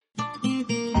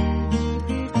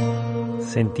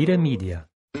Sentire Media.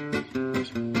 Good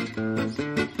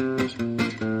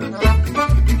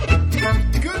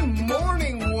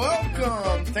morning,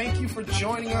 welcome. Thank you for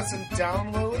joining us and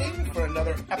downloading for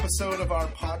another episode of our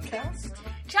podcast.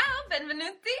 Ciao,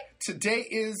 benvenuti. Today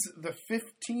is the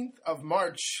 15th of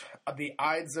March, the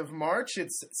Ides of March.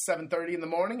 It's 7:30 in the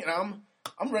morning, and I'm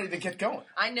ready to get going.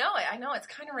 I know. It's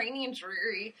kind of rainy and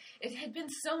dreary. It had been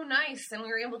so nice, and we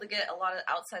were able to get a lot of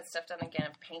outside stuff done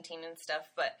again, painting and stuff.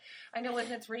 But I know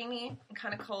when it's rainy and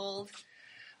kind of cold,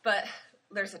 but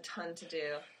there's a ton to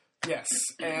do. Yes,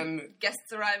 and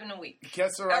guests arrive in a week.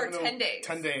 Guests arrive in 10 days.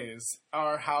 10 days.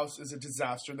 Our house is a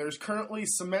disaster. There's currently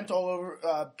cement all over,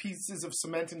 pieces of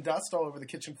cement and dust all over the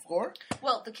kitchen floor.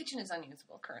 Well, the kitchen is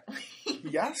unusable currently.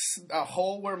 Yes, a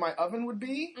hole where my oven would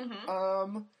be.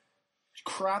 Mm-hmm.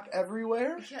 Crap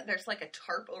everywhere. Yeah, there's like a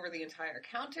tarp over the entire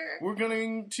counter. We're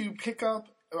going to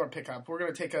We're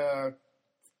going to take a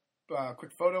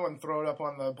quick photo and throw it up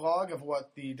on the blog of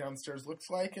what the downstairs looks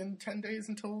like in 10 days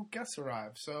until guests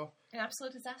arrive. So an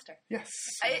absolute disaster. Yes.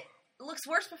 It looks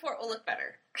worse before it will look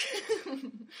better.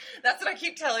 That's what I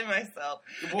keep telling myself.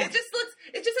 Well, it just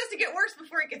has to get worse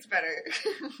before it gets better.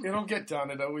 It'll get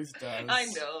done. It always does. I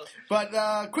know. But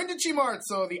cantucci March,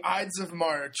 so the Ides of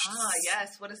March. Ah,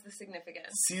 yes. What is the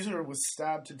significance? Caesar was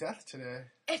stabbed to death today.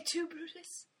 Et tu,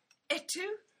 Brutus? Et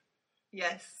tu?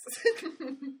 Yes.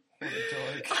 What a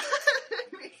dork.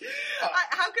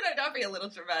 How could I not be a little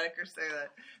dramatic or say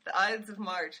that? The Ides of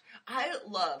March. I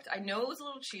know it was a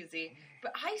little cheesy,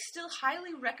 but I still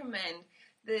highly recommend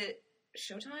the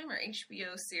Showtime or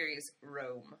HBO series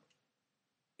Rome.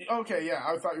 Okay, yeah,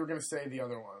 I thought you were going to say the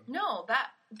other one. No,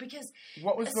 because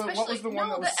what was the one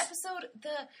that was... the episode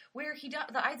where he died,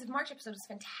 the Ides of March episode is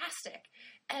fantastic,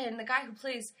 and the guy who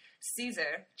plays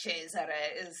Cesare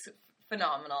is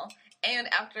phenomenal. And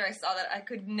after I saw that, I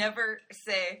could never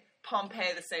say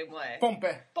Pompeii the same way.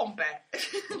 Pompeii.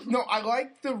 No, I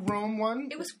liked the Rome one.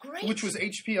 It was great. Which was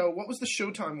HBO. What was the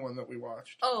Showtime one that we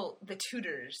watched? Oh, The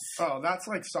Tudors. Oh, that's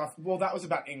like soft... Well, that was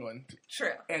about England.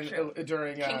 True.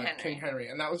 During King Henry.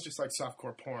 And that was just like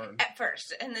softcore porn. At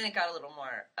first. And then it got a little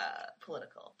more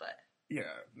political, but... Yeah,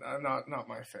 not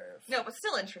my fave. No, but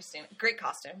still interesting. Great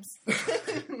costumes.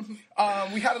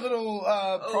 We had a little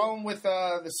problem with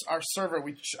our server.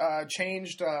 We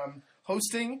changed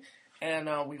hosting, and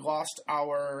we lost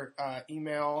our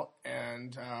email,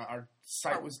 and our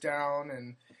site was down,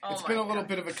 and it's been a little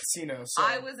bit of a casino. So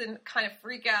I was in kind of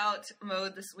freak out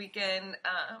mode this weekend.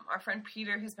 Our friend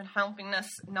Peter has been helping us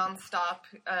nonstop,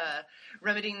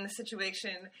 remedying the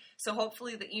situation. So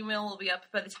hopefully the email will be up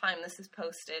by the time this is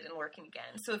posted and working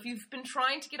again. So if you've been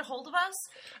trying to get a hold of us,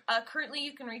 currently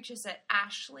you can reach us at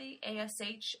Ashley,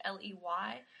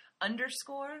 ASHLEY,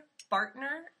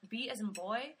 _Bartner, B as in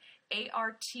boy,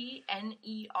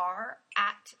 ARTNER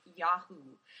at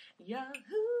Yahoo.com.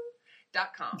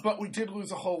 But we did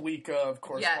lose a whole week of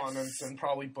correspondence and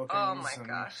probably bookings. Oh my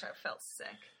gosh, I felt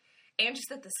sick. And just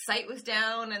that the site was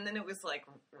down, and then it was like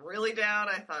really down.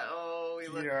 I thought,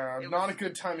 not a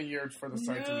good time of year for the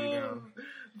site to be down.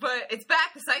 But it's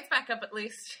back. The site's back up at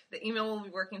least. The email will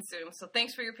be working soon. So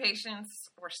thanks for your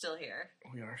patience. We're still here.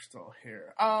 We are still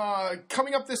here.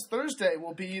 Coming up this Thursday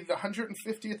will be the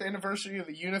 150th anniversary of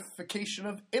the unification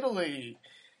of Italy.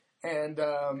 And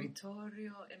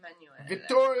Vittorio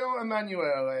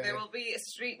Emanuele. There will be a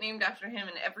street named after him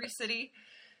in every city.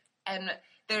 And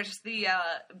there's the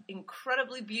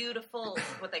incredibly beautiful,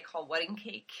 what they call wedding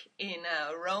cake in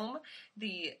Rome.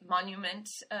 The monument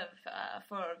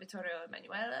for Vittorio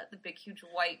Emanuele, the big, huge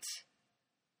white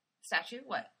statue.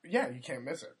 What? Yeah, you can't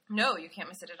miss it. No, you can't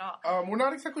miss it at all. We're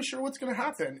not exactly sure what's going to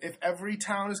happen. If every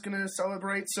town is going to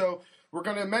celebrate, so we're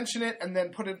going to mention it and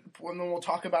then and then we'll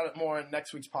talk about it more in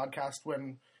next week's podcast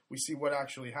when we see what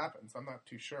actually happens. I'm not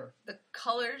too sure.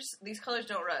 These colors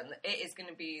don't run. These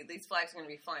flags are going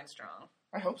to be flying strong.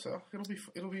 I hope so.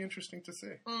 It'll be interesting to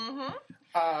see.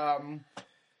 Mm-hmm.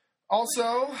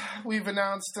 Also, we've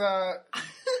announced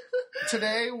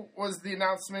today was the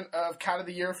announcement of Cat of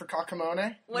the Year for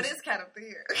Cacamone. What is Cat of the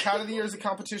Year? Cat of the Year is a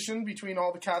competition between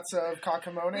all the cats of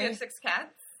Cacamone. We have 6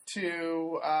 cats.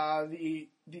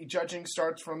 The judging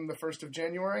starts from the 1st of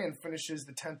January and finishes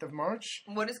the 10th of March.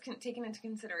 What is taken into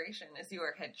consideration as you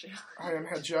are head judge? I am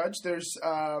head judge. There's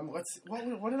what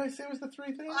did I say was the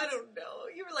 3 things? I don't know.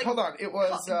 You were like, hold on. It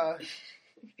was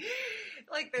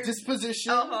like there's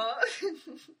disposition,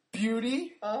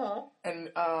 beauty, and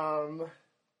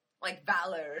like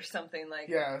valor or something, like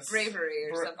bravery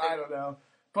or something. I don't know.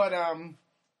 But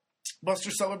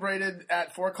Buster celebrated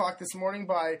at 4:00 this morning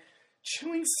by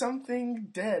chewing something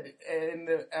dead in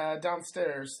the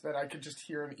downstairs that I could just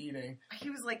hear him eating. He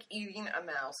was like eating a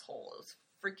mouse whole. It was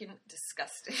freaking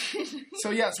disgusting.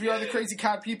 So yes, we are the Crazy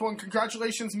Cat People, and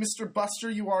congratulations, Mr. Buster.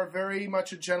 You are very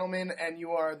much a gentleman, and you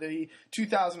are the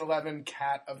 2011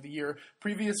 Cat of the Year.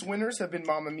 Previous winners have been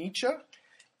Mama Micha,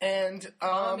 and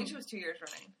Mama Micha was 2 years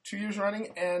running. 2 years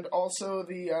running, and also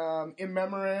the in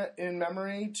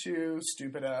memory to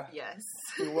Stupida. Yes.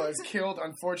 Who was killed,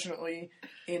 unfortunately,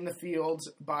 in the fields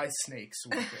by snakes,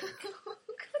 we think.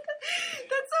 That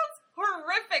sounds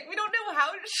horrific. We don't know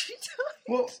how she died.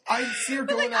 Well, I see her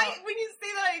going out. When you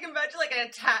say that, I can imagine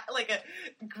like a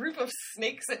group of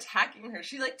snakes attacking her.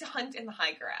 She liked to hunt in the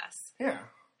high grass. Yeah.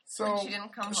 So she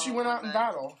didn't come home. She went out in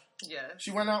battle. Yeah. She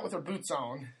went out with her boots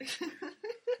on.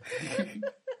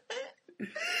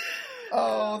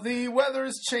 Oh, the weather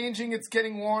is changing. It's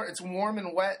getting warm. It's warm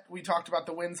and wet. We talked about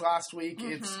the winds last week.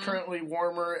 Mm-hmm. It's currently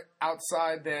warmer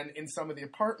outside than in some of the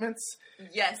apartments.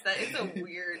 Yes, that is a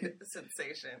weird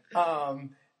sensation.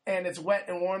 And it's wet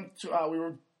and warm.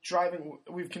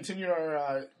 We've continued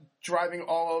our driving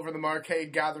all over the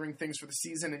Marquade, gathering things for the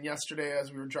season. And yesterday, as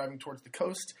we were driving towards the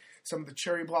coast, some of the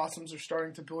cherry blossoms are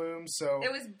starting to bloom. So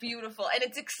it was beautiful. And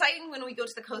it's exciting when we go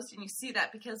to the coast and you see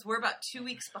that, because we're about 2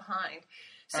 weeks behind.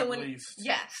 So At least.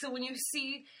 Yeah, so when you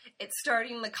see it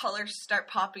starting, the colors start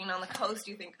popping on the coast,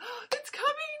 you think, oh, it's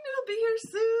coming, it'll be here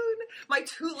soon. My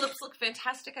tulips look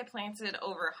fantastic. I planted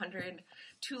over 100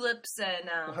 tulips, and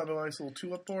we'll have a nice little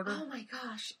tulip border. Oh my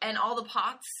gosh. And all the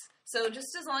pots. So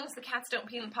just as long as the cats don't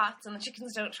pee in the pots and the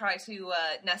chickens don't try to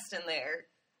nest in there,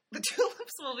 the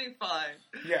tulips will be fine.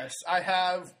 Yes, I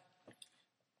have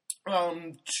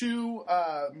two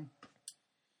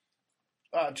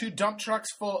dump trucks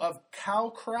full of cow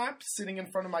crap sitting in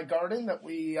front of my garden that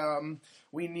we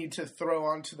need to throw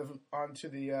onto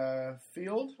the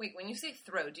field. Wait, when you say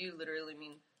throw, do you literally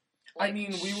mean? I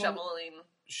mean, we shoveling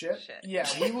shit. Yeah,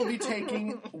 we will be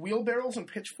taking wheelbarrows and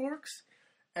pitchforks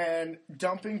and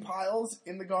dumping piles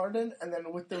in the garden, and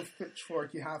then with the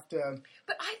pitchfork you have to...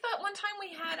 But I thought one time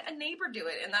we had a neighbor do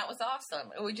it, and that was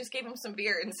awesome. We just gave him some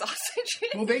beer and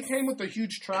sausages. Well, they came with a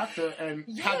huge tractor and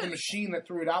had the machine that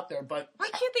threw it out there, but... Why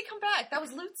can't they come back? That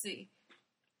was Lutzy.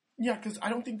 Yeah, because I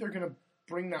don't think they're going to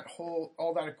bring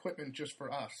all that equipment just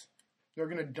for us. They're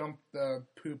going to dump the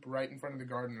poop right in front of the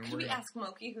garden. And Can we ask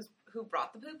Moki who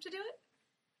brought the poop to do it?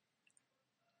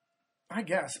 I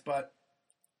guess, but...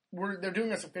 They're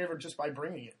doing us a favor just by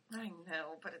bringing it. I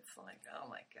know, but it's like, oh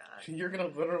my god. You're going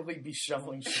to literally be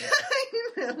shoveling shit.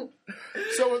 I know.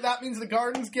 So that means the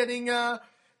garden's going to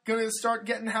start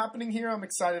happening here. I'm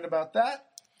excited about that.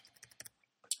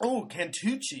 Oh,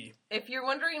 cantucci. If you're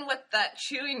wondering what that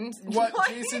chewing... What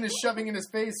Jason is shoving in his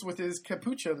face with his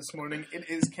capucha this morning, it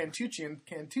is cantucci. And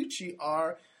cantucci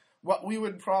are what we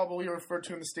would probably refer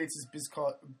to in the States as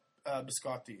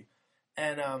biscotti.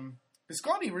 And,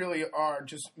 biscotti really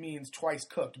just means twice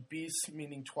cooked. Bis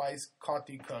meaning twice,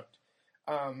 cotti cooked.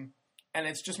 And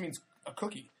it just means a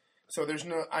cookie. So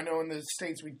I know in the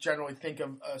States we generally think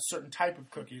of a certain type of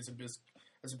cookie as a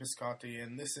biscotti.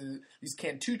 And these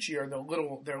cantucci are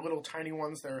they're little tiny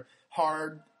ones. They're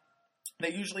hard.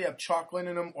 They usually have chocolate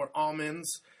in them or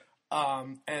almonds.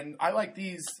 And I like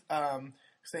these,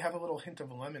 because they have a little hint of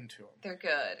lemon to them. They're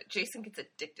good. Jason gets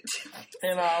addicted to them.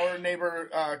 And our neighbor,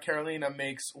 Carolina,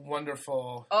 makes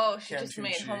wonderful she just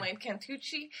made homemade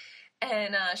cantucci.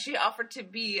 And she offered to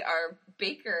be our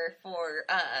baker for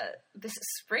this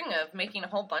spring of making a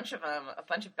whole bunch of them, a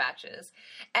bunch of batches.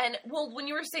 And, well, when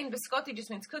you were saying biscotti just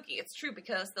means cookie, it's true,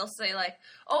 because they'll say, like,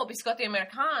 oh, biscotti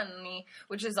americani,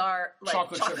 which is our, like,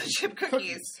 chocolate chip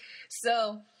cookies.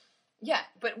 So, yeah,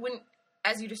 but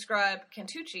as you describe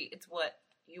cantucci, it's what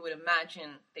you would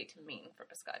imagine they to mean for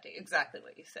biscotti. Exactly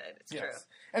what you said. It's true.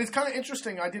 And it's kind of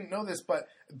interesting. I didn't know this, but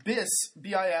bis,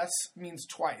 B-I-S, means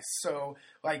twice. So,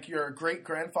 like, your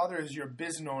great-grandfather is your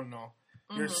bisnonno.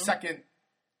 Your second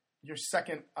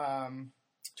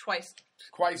twice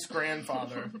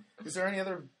grandfather. Is there any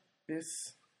other bis?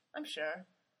 I'm sure.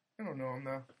 I don't know him,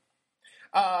 though.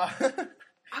 I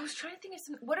was trying to think of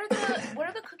some... What are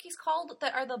the cookies called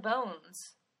that are the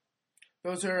bones?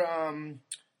 Those are,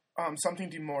 something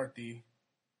di morti.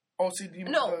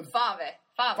 Fave.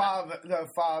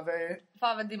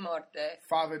 Fave di morte.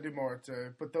 Fave di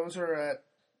morte. But those are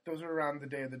around the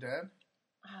Day of the Dead.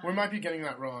 We might be getting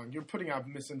that wrong. You're putting out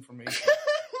misinformation.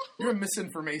 You're a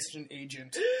misinformation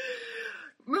agent.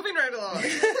 Moving right along. To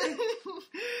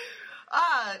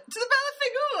the Bella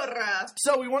Figura.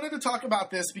 So we wanted to talk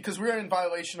about this because we're in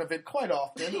violation of it quite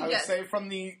often. I would say, from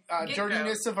the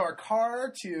dirtiness of our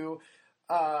car to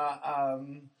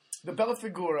The Bella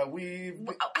Figura,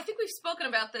 I think we've spoken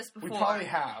about this before. We probably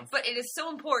have. But it is so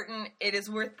important, it is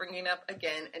worth bringing up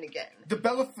again and again.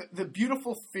 The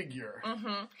beautiful figure.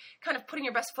 Mm-hmm. Kind of putting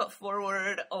your best foot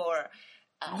forward, or...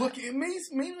 look,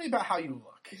 it's mainly about how you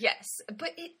look. Yes, but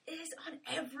it is on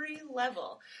every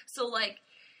level. So, like,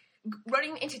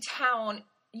 running into town,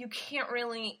 you can't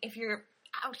really, if you're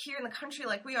out here in the country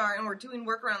like we are and we're doing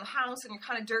work around the house and you're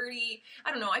kind of dirty.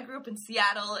 I don't know, I grew up in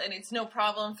Seattle and it's no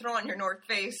problem. Throw on your North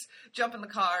Face, jump in the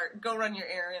car, go run your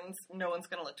errands. No one's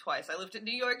going to look twice. I lived in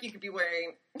New York. You could be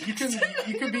wearing... You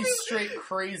could be straight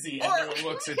crazy and no one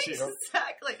looks at you.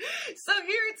 Exactly. So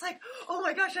here it's like, oh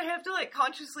my gosh, I have to like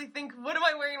consciously think, what am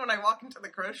I wearing when I walk into the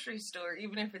grocery store,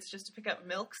 even if it's just to pick up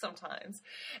milk sometimes.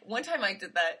 One time I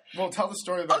did that. Well, tell the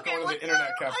story about going to the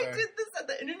internet cafe. I did this at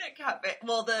the internet cafe.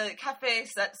 Well, the cafe,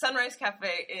 Sunrise Cafe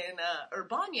in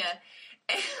Urbana.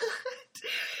 And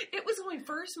it was when we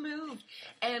first moved,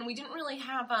 and we didn't really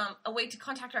have a way to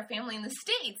contact our family in the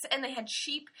States, and they had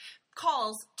cheap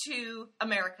calls to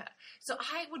America. So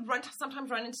I would sometimes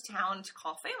run into town to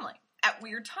call family at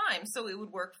weird times, so it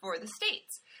would work for the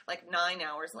States, like 9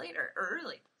 hours later or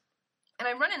early. And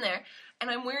I run in there, and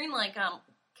I'm wearing like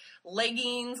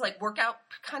leggings, like workout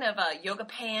kind of yoga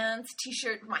pants,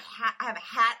 t-shirt, my hat. I have a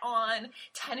hat on,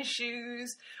 tennis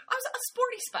shoes. I was a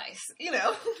sporty spice, you know.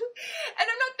 And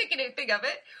I'm not thinking anything of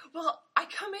it. Well, I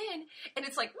come in and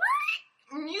it's like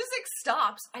music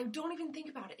stops. I don't even think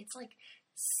about it. It's like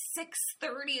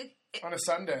 6:30 on a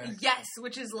Sunday. Yes,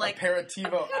 which is like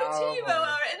aperitivo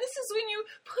hour. And this is when you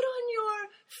put on your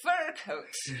fur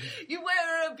coat. You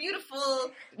wear a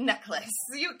beautiful necklace.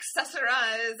 You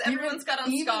accessorize. Everyone's got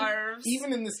on scarves.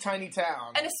 Even in this tiny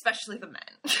town. And especially the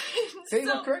men. They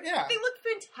look great, yeah. They look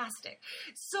fantastic.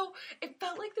 So it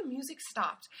felt like the music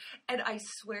stopped. And I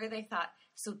swear they thought,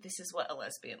 so this is what a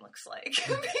lesbian looks like.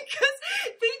 Because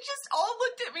they just all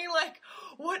looked at me like,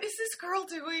 what is this girl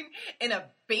doing in a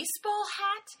baseball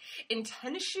hat, in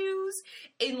tennis shoes,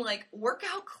 in like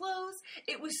workout clothes?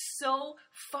 It was so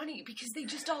funny because they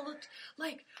just all looked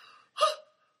like, oh,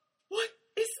 what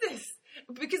is this?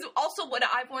 Because also when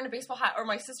I've worn a baseball hat or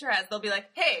my sister has, they'll be like,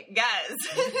 hey, guys.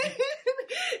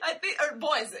 Or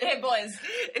boys, hey, boys.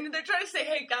 And they're trying to say,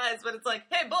 hey, guys, but it's like,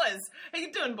 hey, boys, how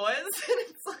you doing, boys? And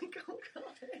it's like, oh, God.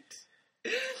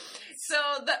 So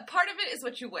that part of it is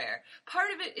what you wear.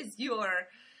 Part of it is your,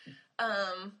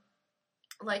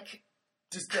 like,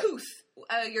 just couth,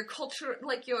 your culture,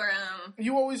 like your...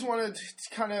 You always wanted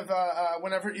to kind of,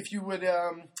 if you would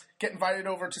get invited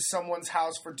over to someone's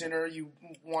house for dinner, you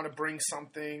want to bring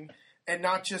something, and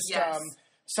not just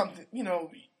something, you know,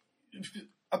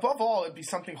 above all, it'd be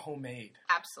something homemade.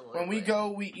 Absolutely. When we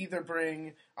go, we either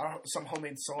bring some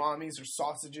homemade salamis or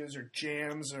sausages or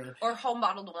jams or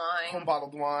home-bottled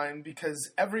wine.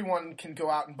 Because everyone can go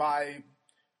out and buy,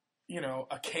 you know,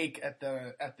 a cake at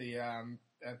the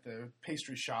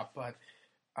pastry shop, but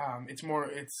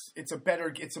it's a better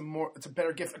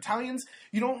gift. Italians,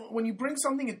 when you bring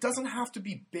something, it doesn't have to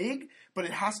be big, but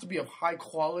it has to be of high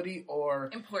quality or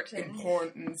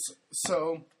importance.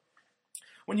 So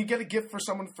when you get a gift for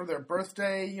someone for their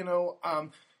birthday, you know,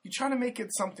 you try to make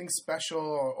it something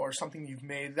special or something you've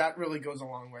made. That really goes a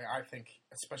long way, I think,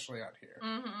 especially out here.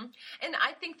 Mm-hmm. And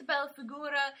I think the Bella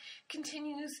Figura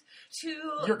continues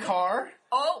to... Your car?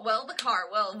 Oh, well, the car.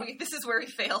 Well, this is where we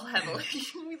fail heavily.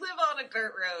 We live on a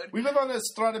dirt road. We live on a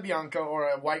Strada Bianca, or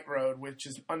a white road, which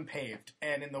is unpaved.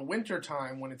 And in the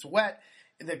wintertime, when it's wet,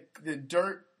 the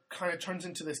dirt kind of turns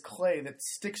into this clay that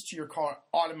sticks to your car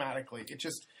automatically. It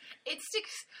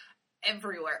sticks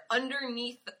everywhere,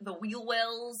 underneath the wheel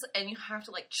wells, and you have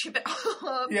to like chip it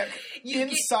off. Yeah,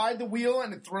 inside the wheel,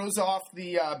 and it throws off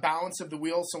the balance of the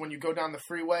wheel. So when you go down the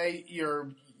freeway,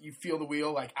 you feel the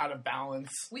wheel like out of balance.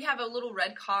 We have a little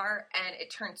red car, and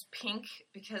it turns pink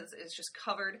because it's just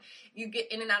covered. You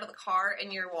get in and out of the car,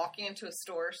 and you're walking into a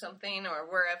store or something or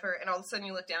wherever, and all of a sudden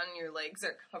you look down, and your legs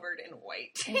are covered in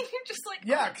white, and you're just like,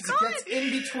 because it gets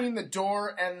in between the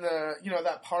door and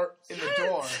that part in the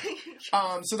door.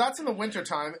 So that's in the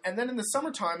wintertime, and then in the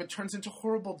summertime, it turns into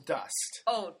horrible dust.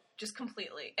 Oh, just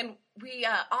completely. And we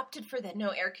opted for the no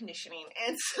air conditioning,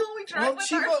 and so we drive with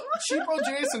cheapo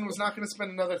Jason was not going to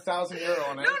spend another €1,000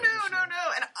 on it. No.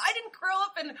 And I didn't grow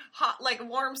up in hot, like,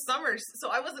 warm summers, so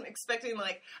I wasn't expecting,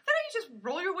 like, I thought you just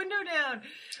roll your window down.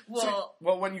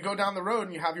 Well, when you go down the road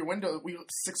and you have your window,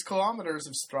 6 kilometers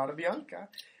of Strada Bianca.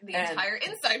 The entire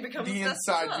inside becomes dust. The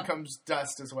inside becomes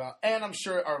dust as well. And I'm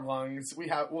sure our lungs,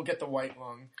 we'll get the white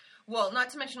lung. Well, not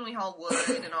to mention we haul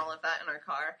wood and all of that in our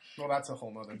car. Well, that's a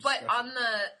whole nother But discussion. on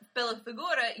the Bella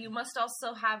Figura, you must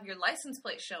also have your license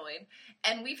plate showing.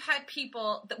 And we've had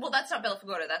people... Well, that's not Bella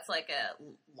Figura. That's like a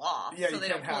law. Yeah, so they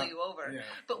don't pull you over. Yeah.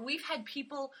 But we've had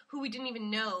people who we didn't even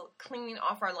know cleaning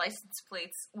off our license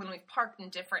plates when we've parked in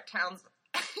different towns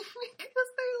because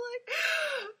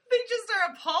they just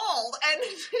are appalled, and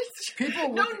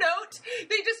People no note.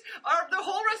 They just are. The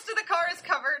whole rest of the car is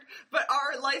covered, but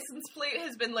our license plate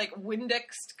has been like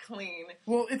Windexed clean.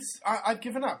 Well, I've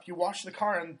given up. You wash the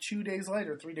car, and 2 days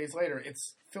later, 3 days later,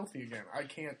 it's filthy again. I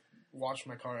can't wash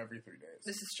my car every 3 days.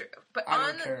 This is true. But I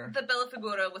on don't care. the Bella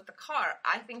Figura with the car,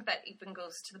 I think that even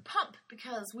goes to the pump,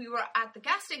 because we were at the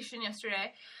gas station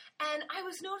yesterday, and I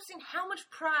was noticing how much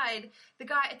pride the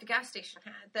guy at the gas station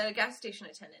had, the gas station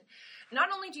attendant. Not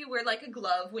only do you wear, like, a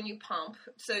glove when you pump,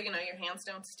 so, you know, your hands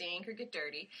don't stink or get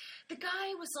dirty, the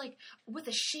guy was, like, with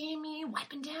a chamois,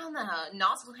 wiping down the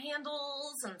nozzle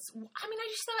handles, and, I mean, I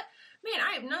just thought, man,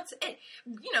 I am nuts.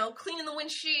 You know, cleaning the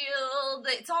windshield,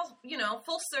 it's all, you know,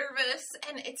 full service,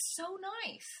 and it's so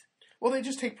nice. Well, they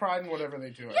just take pride in whatever they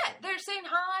do. Yeah, they're saying,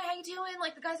 hi, how you doing?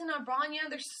 Like, the guys in Albrania,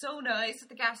 they're so nice at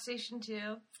the gas station,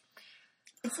 too.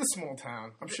 It's a small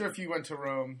town. I'm sure if you went to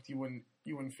Rome, you wouldn't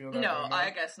feel that way. No,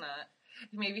 I guess not.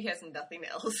 Maybe he has nothing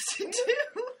else to do.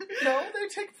 No, he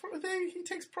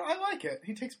takes pride. I like it.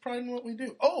 He takes pride in what we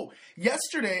do. Oh,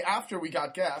 yesterday after we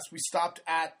got gas, we stopped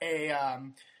at a,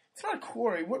 it's not a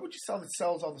quarry. What would you sell that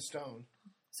sells all the stone?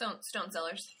 Stone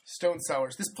sellers. Stone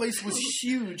sellers. This place was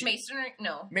huge. Masonry?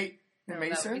 No. The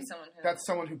mason? That would be someone who That's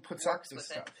someone who puts up this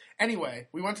stuff. Anyway,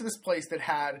 we went to this place that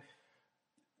had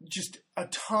just a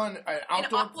ton, an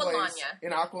outdoor place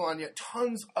in Aquilania,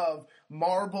 tons of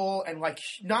marble and like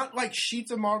not like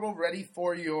sheets of marble ready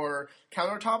for your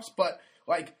countertops, but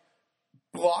like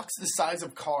blocks the size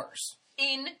of cars.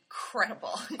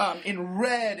 Incredible. In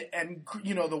red and,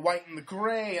 you know, the white and the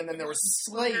gray, and then there was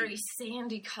slate. Very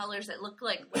sandy colors that looked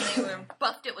like when they were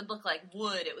buffed, it would look like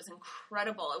wood. It was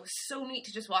incredible. It was so neat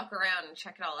to just walk around and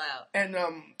check it all out. And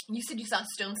you said you saw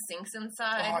stone sinks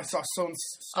inside. Oh, I saw stone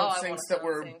sinks that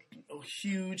were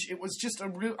huge. It was just a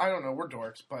real. I don't know. We're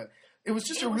dorks, but it was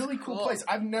just a really cool place.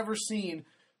 I've never seen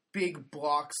big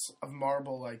blocks of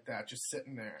marble like that just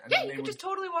sitting there. And yeah, you could just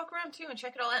totally walk around too and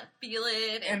check it all out and feel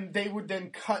it. And they would then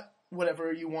cut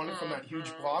whatever you wanted from that huge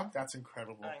block. That's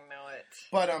incredible. I know it.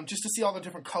 But just to see all the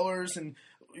different colors, and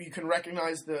you can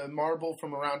recognize the marble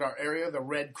from around our area, the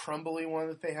red crumbly one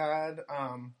that they had.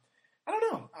 I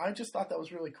don't know. I just thought that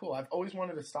was really cool. I've always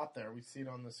wanted to stop there. We see it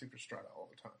on the Superstrata all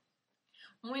the time.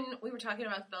 When we were talking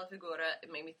about the Bella Figura,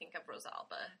 it made me think of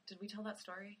Rosalba. Did we tell that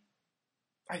story?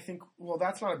 I think, well,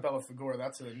 that's not a Bella Figura.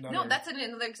 That's another. No, that's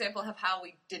another example of how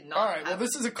we did not. All right. Well,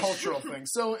 this is a cultural thing.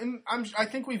 So, I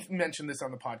think we've mentioned this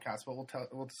on the podcast, but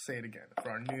we'll say it again for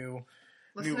our new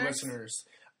listeners.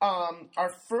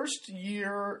 Our first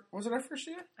year, was it our first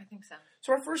year? I think so.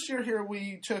 So our first year here,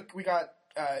 we got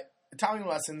Italian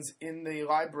lessons in the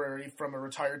library from a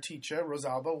retired teacher,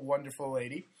 Rosalba, wonderful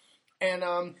lady. And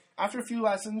after a few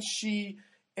lessons, she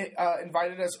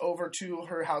invited us over to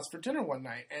her house for dinner one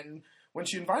night. And when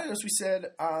she invited us, we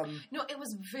said... no, it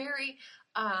was very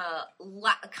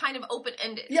kind of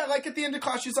open-ended. Yeah, like at the end of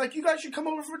class, she's like, you guys should come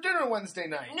over for dinner Wednesday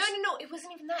night. No, it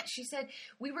wasn't even that. She said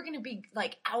we were going to be,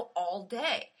 like, out all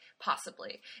day,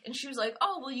 possibly. And she was like,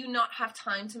 oh, will you not have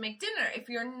time to make dinner? If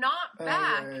you're not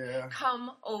back,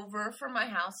 come over to my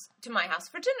house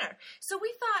for dinner. So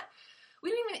we thought... We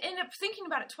didn't even end up thinking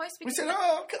about it twice. Because we said,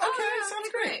 okay, sounds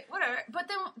great. Whatever. But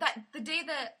then the day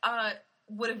that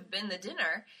would have been the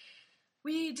dinner...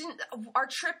 Our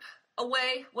trip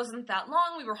away wasn't that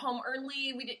long. We were home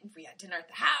early. We had dinner at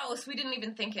the house. We didn't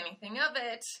even think anything of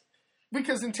it.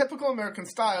 Because in typical American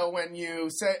style, when you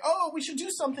say, oh, we should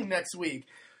do something next week.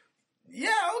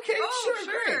 Yeah, okay, sure.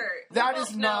 Great. That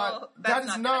is not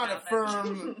a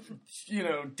firm,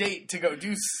 date to go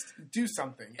do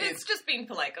something. It's just being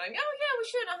polite, going, oh yeah, we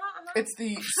should, It's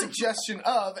the suggestion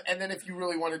of, and then if you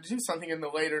really wanted to do something in the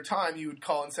later time, you would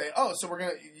call and say, oh, so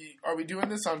are we doing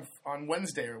this on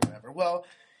Wednesday or whatever? Well,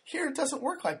 here it doesn't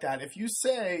work like that. If you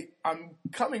say, I'm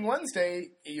coming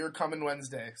Wednesday, you're coming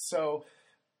Wednesday. So...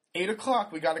 8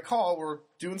 o'clock, we got a call. We're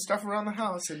doing stuff around the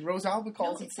house, and Rosalba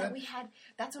calls and said...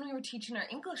 That's when we were teaching our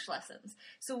English lessons.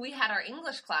 So we had our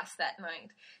English class that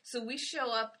night. So we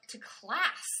show up to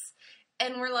class,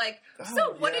 and we're like,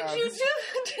 what did you do?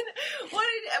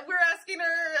 We're asking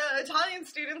our Italian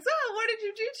students, what did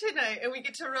you do tonight? And we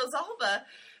get to Rosalba,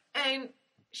 and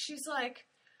she's like...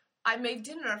 I made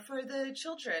dinner for the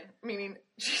children, meaning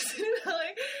she's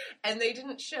and they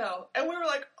didn't show. And we were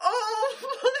like, oh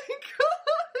my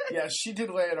God. Yeah, she did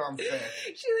lay it on thick.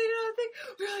 She laid it on thick.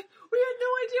 They're like, we had no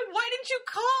idea. Why didn't you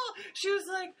call? She was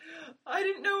like, I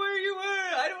didn't know where you were.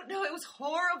 I don't know. It was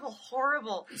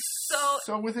horrible.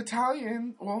 So with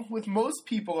Italian, well, with most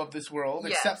people of this world,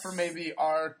 except for maybe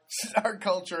our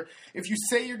culture, if you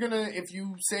say you're gonna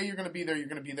be there, you're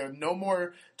gonna be there. No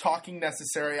more talking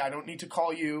necessary. I don't need to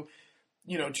call you,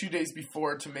 2 days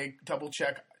before to double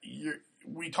check.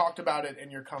 We talked about it,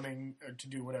 and you're coming to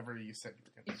do whatever you said you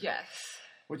were going to do. Yes.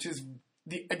 Which is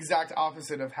the exact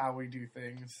opposite of how we do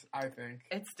things, I think.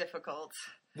 It's difficult.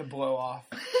 The blow-off.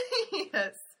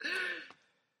 Yes.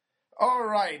 All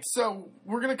right, so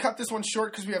we're going to cut this one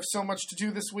short because we have so much to do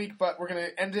this week, but we're going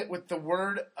to end it with the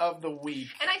word of the week.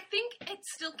 And I think it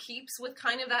still keeps with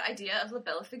kind of that idea of la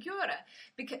bella figura,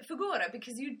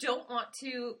 because you don't want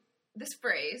to, this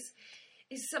phrase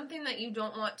is something that you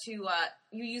don't want to, you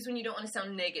use when you don't want to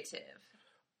sound negative.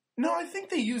 No, I think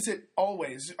they use it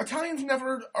always. Italians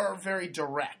never are very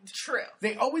direct. True.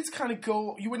 They always kind of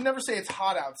go, you would never say it's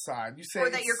hot outside. You say or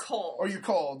that you're cold. Or you're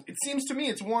cold. It seems to me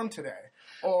it's warm today.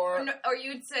 Or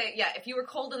you'd say, if you were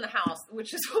cold in the house,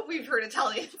 which is what we've heard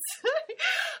Italians say.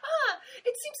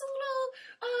 It seems a little,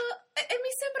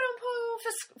 mi sembra un po'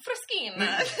 freschina. Mi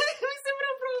sembra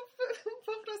un po'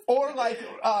 freschina. Or like, it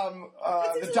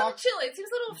seems a little chilly. It seems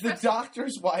a little fresh. The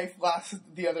doctor's wife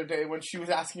the other day when she was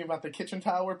asking about the kitchen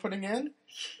tile we're putting in.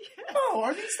 Yes. Oh,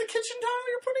 are these the kitchen tile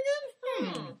you're putting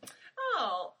in?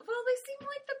 Oh, well, they seem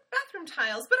like the bathroom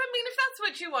tiles. But, I mean, if that's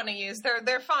what you want to use,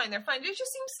 they're fine. They're fine. It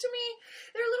just seems to me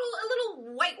they're a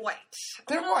little white.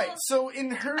 They're white. So, in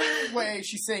her way,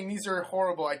 she's saying, these are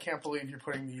horrible. I can't believe you're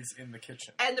putting these in the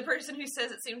kitchen. And the person who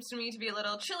says it seems to me to be a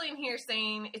little chilly in here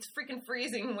saying, it's freaking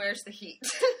freezing. Where's the heat?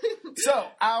 So,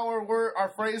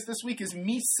 our phrase this week is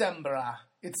mi sembra.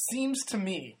 It seems to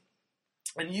me.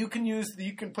 And you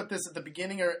can put this at the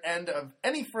beginning or end of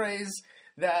any phrase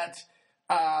that...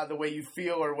 the way you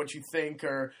feel or what you think,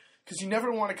 or because you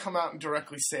never want to come out and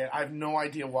directly say it. I have no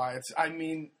idea why. I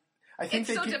think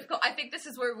it's so difficult. I think this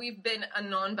is where we've been a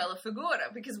non-bella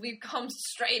figura because we've come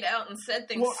straight out and said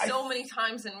things many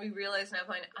times, and we realize now,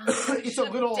 it's a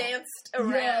little danced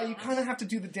around. Yeah, you kind of have to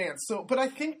do the dance. So, but I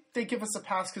think they give us a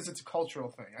pass because it's a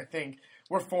cultural thing. I think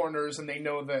we're foreigners, and they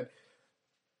know that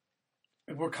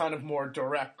we're kind of more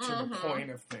direct to the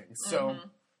point of things. So.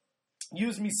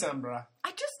 Use mi sembra.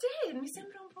 I just did. Mi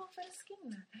sembra un po'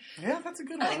 freschina. Yeah, that's a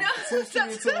good one. I know. It seems to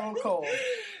me it's a little cold.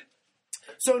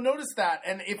 So notice that,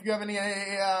 and if you have any,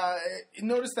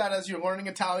 notice that as you're learning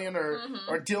Italian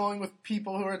or dealing with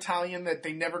people who are Italian, that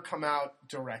they never come out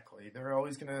directly. They're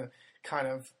always going to kind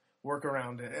of work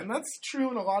around it. And that's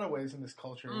true in a lot of ways in this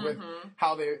culture, with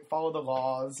how they follow the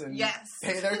laws and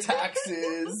pay their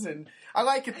taxes. And I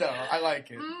like it, though. I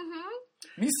like it.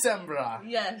 Mi sembra.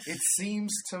 Yes. It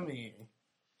seems to me.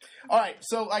 All right.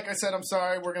 So, like I said, I'm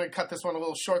sorry. We're going to cut this one a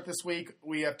little short this week.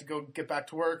 We have to go get back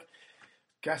to work.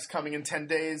 Guest coming in 10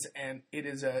 days, and it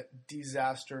is a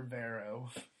disaster vero.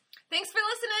 Thanks for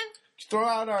listening. Just throw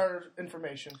out our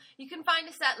information. You can find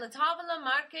us at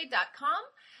latavolamarche.com,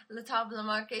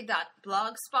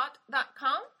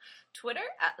 latavolamarche.blogspot.com, Twitter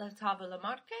at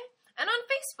latavolamarche, and on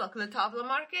Facebook, La Tavola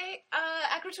Marche,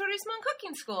 Agriturismo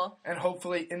Cooking School. And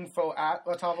hopefully info at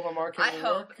La Tavola Marche. I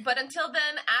hope. But until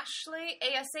then, Ashley,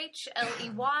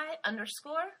 ASHLEY _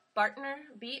 Bartner,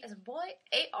 B as a boy,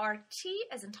 ART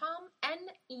as in Tom,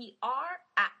 NER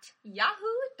at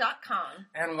yahoo.com.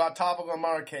 And La Tavola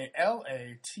Marche,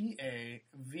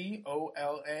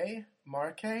 LATAVOLA,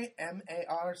 Marche,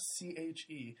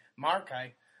 MARCHE.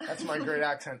 Marche. That's my great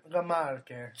accent. La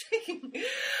Marche.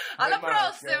 Alla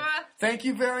prossima. Thank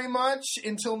you very much.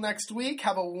 Until next week,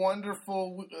 have a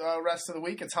wonderful rest of the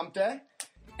week. It's hump day.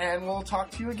 And we'll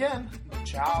talk to you again.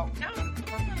 Ciao.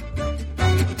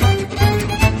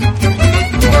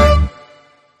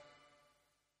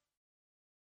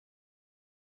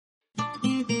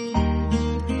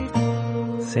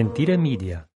 Sentire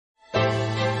Media.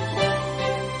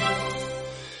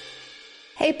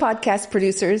 Hey, podcast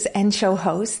producers and show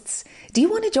hosts. Do you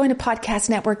want to join a podcast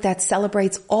network that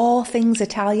celebrates all things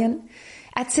Italian?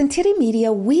 At Sentire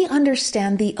Media, we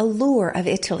understand the allure of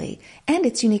Italy and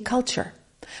its unique culture.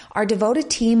 Our devoted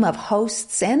team of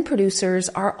hosts and producers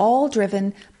are all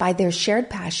driven by their shared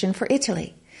passion for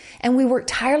Italy. And we work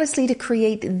tirelessly to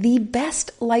create the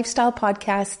best lifestyle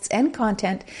podcasts and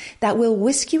content that will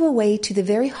whisk you away to the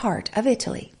very heart of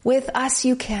Italy. With us,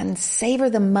 you can savor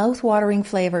the mouth-watering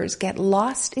flavors, get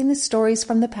lost in the stories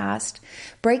from the past,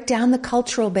 break down the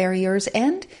cultural barriers,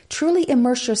 and truly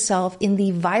immerse yourself in the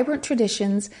vibrant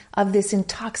traditions of this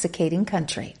intoxicating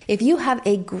country. If you have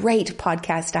a great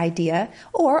podcast idea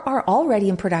or are already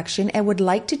in production and would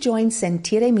like to join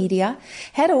Sentire Media,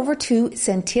 head over to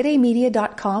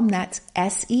sentiremedia.com That's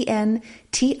SENTIRE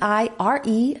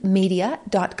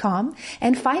media.com,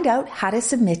 and find out how to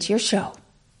submit your show.